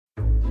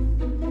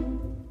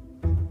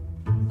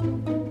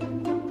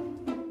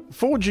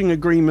Forging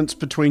agreements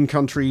between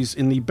countries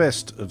in the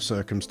best of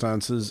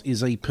circumstances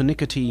is a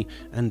pernickety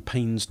and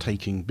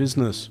painstaking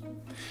business.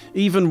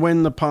 Even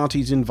when the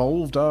parties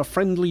involved are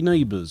friendly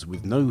neighbours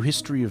with no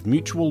history of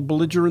mutual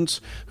belligerence,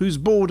 whose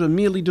border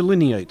merely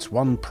delineates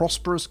one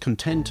prosperous,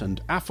 content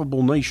and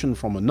affable nation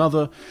from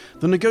another,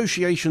 the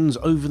negotiations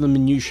over the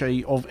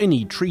minutiae of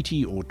any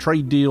treaty or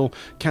trade deal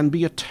can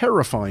be a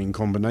terrifying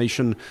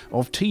combination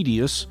of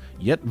tedious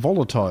yet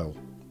volatile.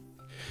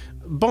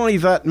 By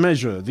that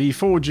measure, the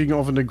forging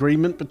of an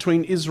agreement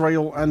between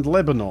Israel and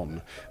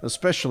Lebanon,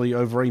 especially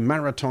over a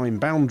maritime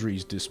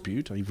boundaries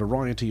dispute, a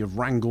variety of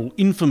wrangle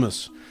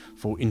infamous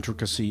for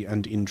intricacy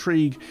and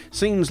intrigue,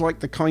 seems like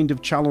the kind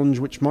of challenge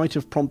which might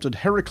have prompted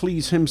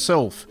Heracles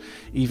himself,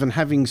 even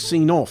having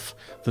seen off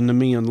the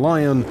Nemean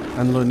lion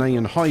and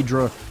Lernaean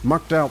hydra,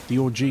 mucked out the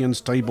Augean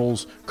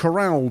stables,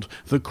 corralled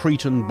the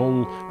Cretan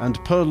bull,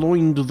 and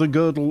purloined the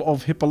girdle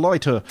of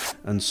Hippolyta,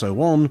 and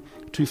so on,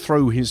 to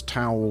throw his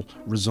towel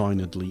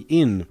resignedly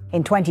in.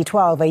 In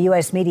 2012, a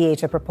US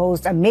mediator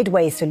proposed a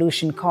midway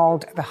solution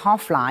called the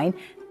Half-Line,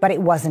 but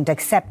it wasn't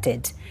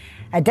accepted.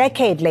 A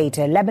decade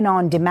later,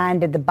 Lebanon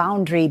demanded the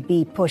boundary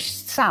be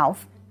pushed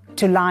south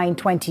to Line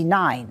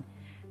 29.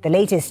 The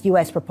latest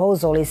US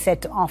proposal is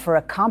set to offer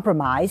a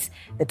compromise.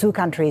 The two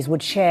countries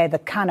would share the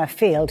Kana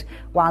field,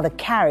 while the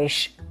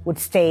Karish would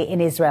stay in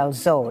Israel's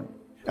zone.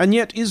 And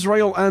yet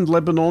Israel and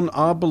Lebanon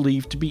are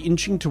believed to be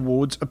inching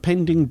towards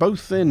appending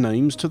both their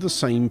names to the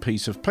same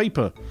piece of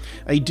paper,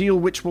 a deal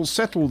which will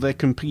settle their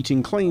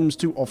competing claims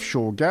to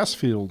offshore gas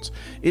fields.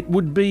 It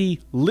would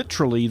be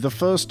literally the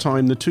first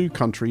time the two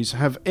countries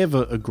have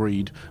ever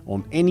agreed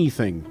on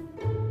anything.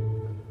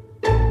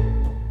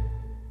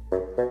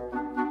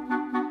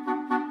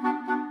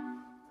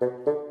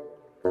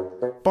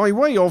 By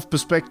way of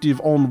perspective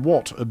on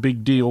what a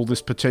big deal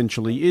this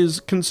potentially is,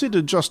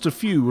 consider just a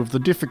few of the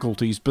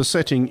difficulties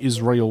besetting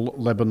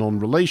Israel-Lebanon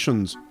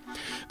relations.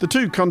 The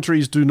two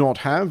countries do not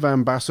have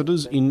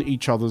ambassadors in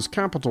each other's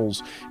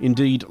capitals.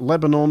 Indeed,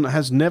 Lebanon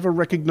has never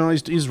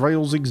recognized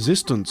Israel's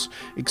existence,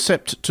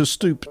 except to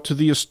stoop to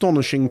the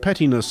astonishing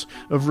pettiness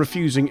of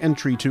refusing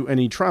entry to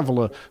any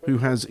traveller who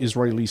has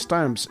Israeli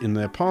stamps in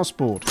their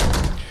passport.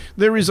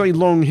 There is a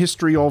long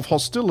history of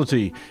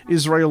hostility.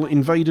 Israel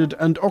invaded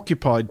and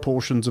occupied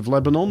portions of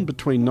Lebanon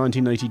between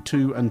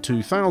 1982 and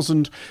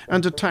 2000,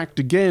 and attacked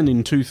again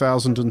in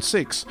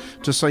 2006,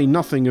 to say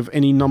nothing of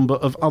any number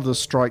of other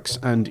strikes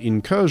and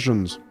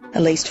incursions.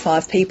 At least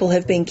 5 people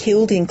have been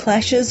killed in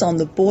clashes on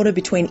the border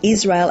between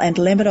Israel and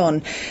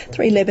Lebanon.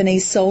 3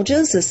 Lebanese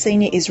soldiers, a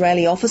senior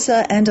Israeli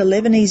officer and a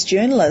Lebanese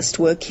journalist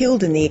were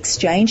killed in the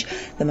exchange,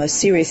 the most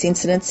serious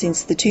incident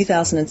since the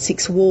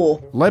 2006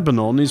 war.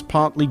 Lebanon is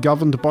partly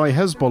governed by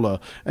Hezbollah,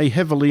 a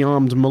heavily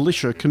armed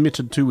militia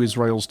committed to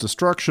Israel's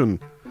destruction.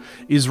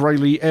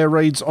 Israeli air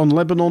raids on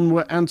Lebanon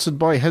were answered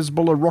by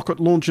Hezbollah rocket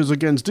launches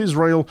against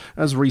Israel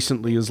as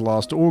recently as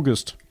last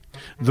August.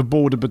 The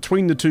border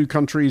between the two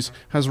countries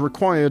has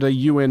required a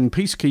UN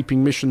peacekeeping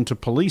mission to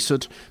police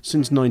it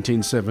since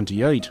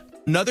 1978.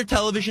 Another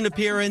television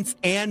appearance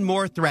and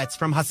more threats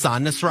from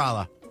Hassan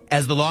Nasrallah,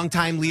 as the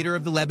longtime leader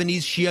of the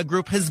Lebanese Shia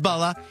group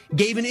Hezbollah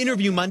gave an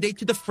interview Monday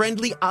to the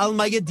friendly Al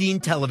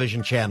Mayadeen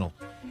television channel,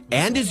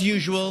 and as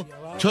usual,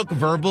 took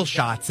verbal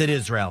shots at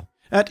Israel.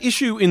 At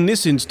issue in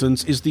this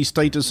instance is the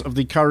status of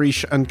the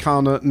Karish and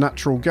Kana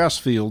natural gas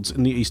fields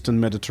in the eastern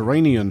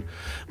Mediterranean.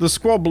 The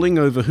squabbling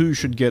over who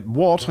should get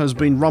what has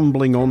been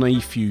rumbling on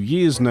a few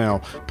years now,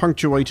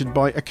 punctuated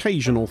by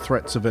occasional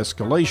threats of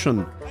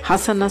escalation.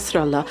 Hassan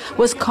Nasrallah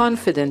was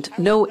confident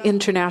no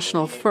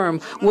international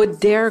firm would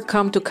dare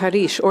come to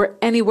Karish or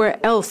anywhere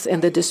else in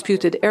the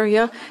disputed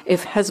area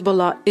if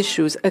Hezbollah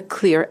issues a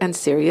clear and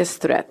serious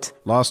threat.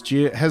 Last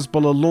year,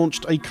 Hezbollah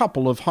launched a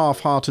couple of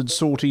half-hearted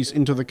sorties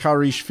into the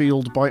Karish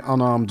field by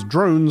unarmed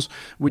drones,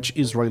 which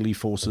Israeli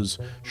forces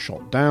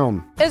shot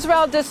down.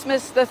 Israel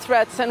dismissed the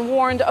threats and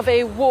warned of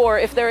a war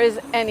if there is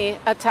any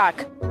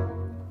attack.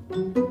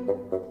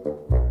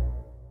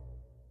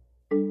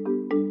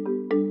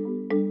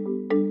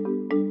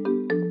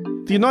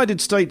 The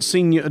United States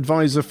Senior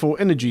Advisor for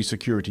Energy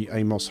Security,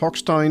 Amos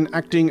Hochstein,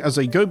 acting as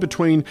a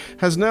go-between,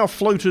 has now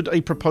floated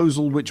a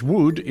proposal which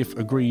would, if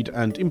agreed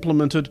and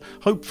implemented,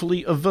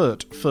 hopefully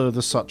avert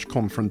further such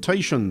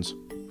confrontations.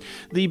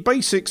 The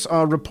basics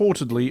are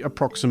reportedly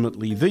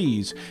approximately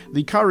these.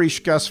 The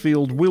Karish gas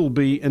field will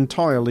be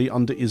entirely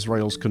under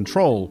Israel's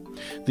control.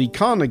 The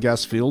Kana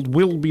gas field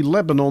will be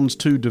Lebanon's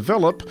to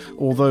develop,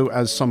 although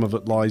as some of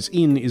it lies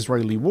in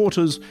Israeli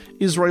waters,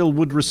 Israel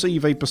would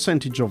receive a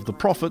percentage of the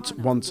profits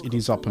once it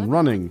is up and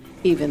running.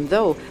 Even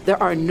though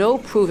there are no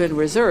proven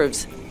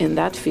reserves in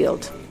that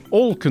field.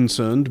 All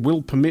concerned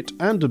will permit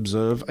and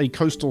observe a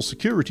coastal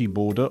security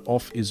border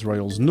off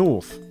Israel's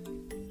north.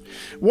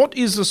 What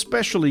is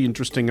especially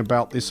interesting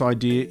about this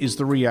idea is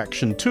the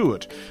reaction to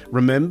it.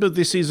 Remember,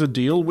 this is a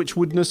deal which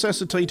would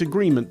necessitate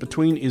agreement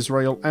between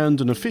Israel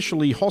and an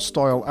officially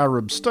hostile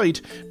Arab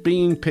state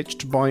being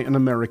pitched by an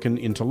American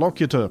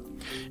interlocutor.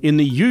 In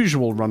the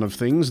usual run of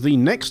things, the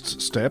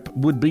next step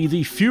would be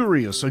the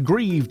furious,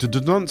 aggrieved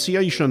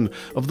denunciation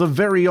of the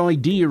very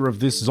idea of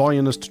this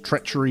Zionist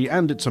treachery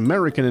and its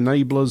American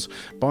enablers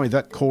by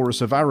that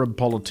chorus of Arab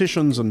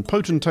politicians and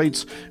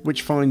potentates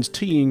which finds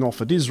teeing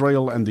off at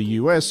Israel and the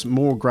US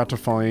more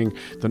gratifying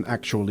than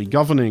actually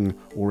governing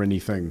or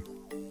anything.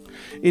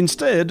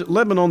 Instead,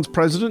 Lebanon's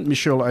President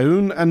Michel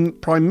Aoun and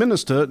Prime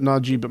Minister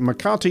Najib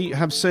Mikati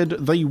have said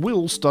they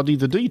will study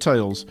the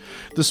details.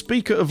 The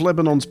Speaker of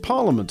Lebanon's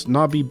Parliament,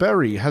 Nabi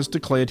Berri, has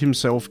declared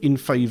himself in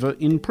favour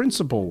in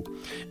principle.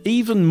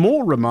 Even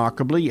more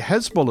remarkably,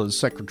 Hezbollah's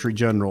Secretary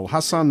General,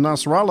 Hassan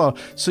Nasrallah,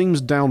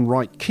 seems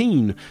downright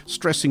keen,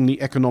 stressing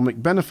the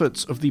economic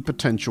benefits of the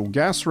potential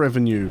gas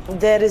revenue.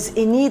 There is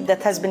a need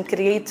that has been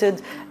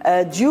created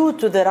due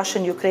to the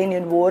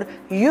Russian-Ukrainian war.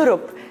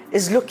 Europe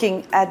is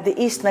looking at the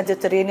East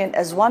Mediterranean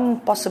as one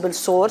possible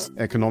source.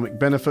 Economic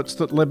benefits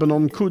that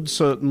Lebanon could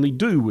certainly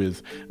do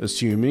with,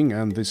 assuming,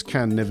 and this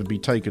can never be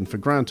taken for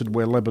granted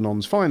where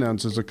Lebanon's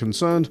finances are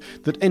concerned,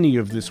 that any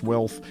of this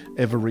wealth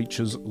ever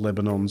reaches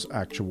Lebanon's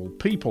actual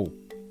people.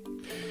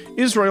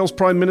 Israel's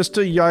Prime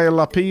Minister Yair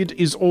Lapid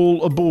is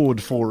all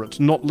aboard for it,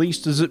 not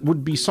least as it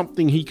would be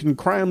something he can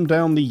cram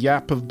down the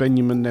yap of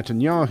Benjamin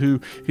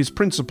Netanyahu, his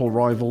principal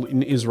rival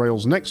in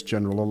Israel's next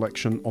general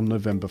election on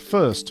November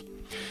 1st.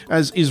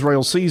 As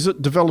Israel sees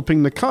it,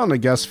 developing the Kana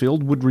gas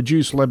field would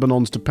reduce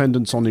Lebanon's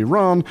dependence on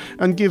Iran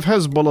and give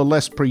Hezbollah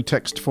less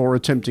pretext for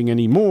attempting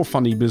any more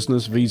funny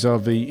business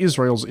vis-à-vis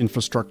Israel's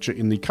infrastructure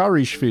in the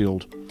Karish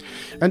field.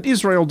 And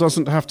Israel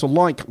doesn't have to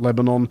like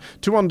Lebanon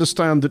to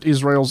understand that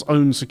Israel's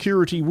own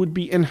security would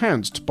be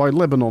enhanced by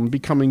Lebanon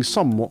becoming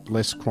somewhat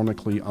less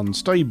chronically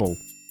unstable.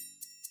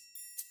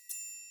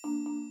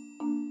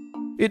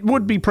 It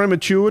would be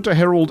premature to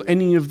herald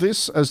any of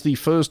this as the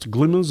first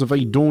glimmers of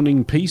a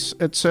dawning peace,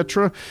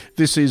 etc.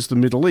 This is the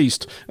Middle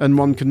East, and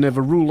one can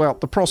never rule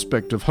out the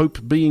prospect of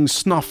hope being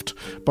snuffed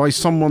by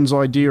someone's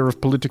idea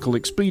of political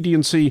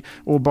expediency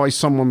or by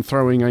someone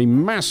throwing a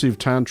massive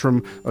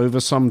tantrum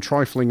over some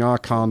trifling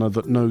arcana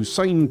that no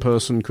sane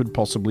person could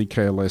possibly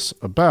care less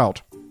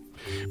about.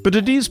 But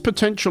it is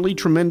potentially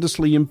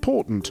tremendously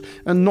important,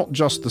 and not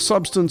just the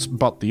substance,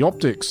 but the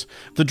optics.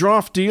 The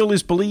draft deal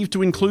is believed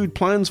to include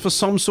plans for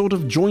some sort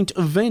of joint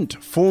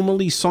event,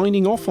 formally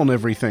signing off on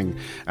everything,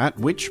 at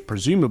which,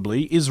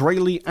 presumably,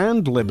 Israeli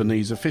and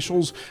Lebanese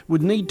officials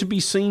would need to be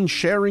seen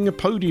sharing a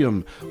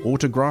podium,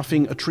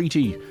 autographing a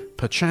treaty,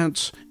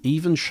 perchance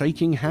even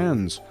shaking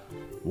hands.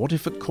 What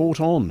if it caught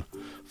on?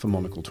 For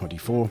Monocle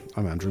 24,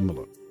 I'm Andrew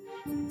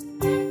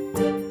Muller.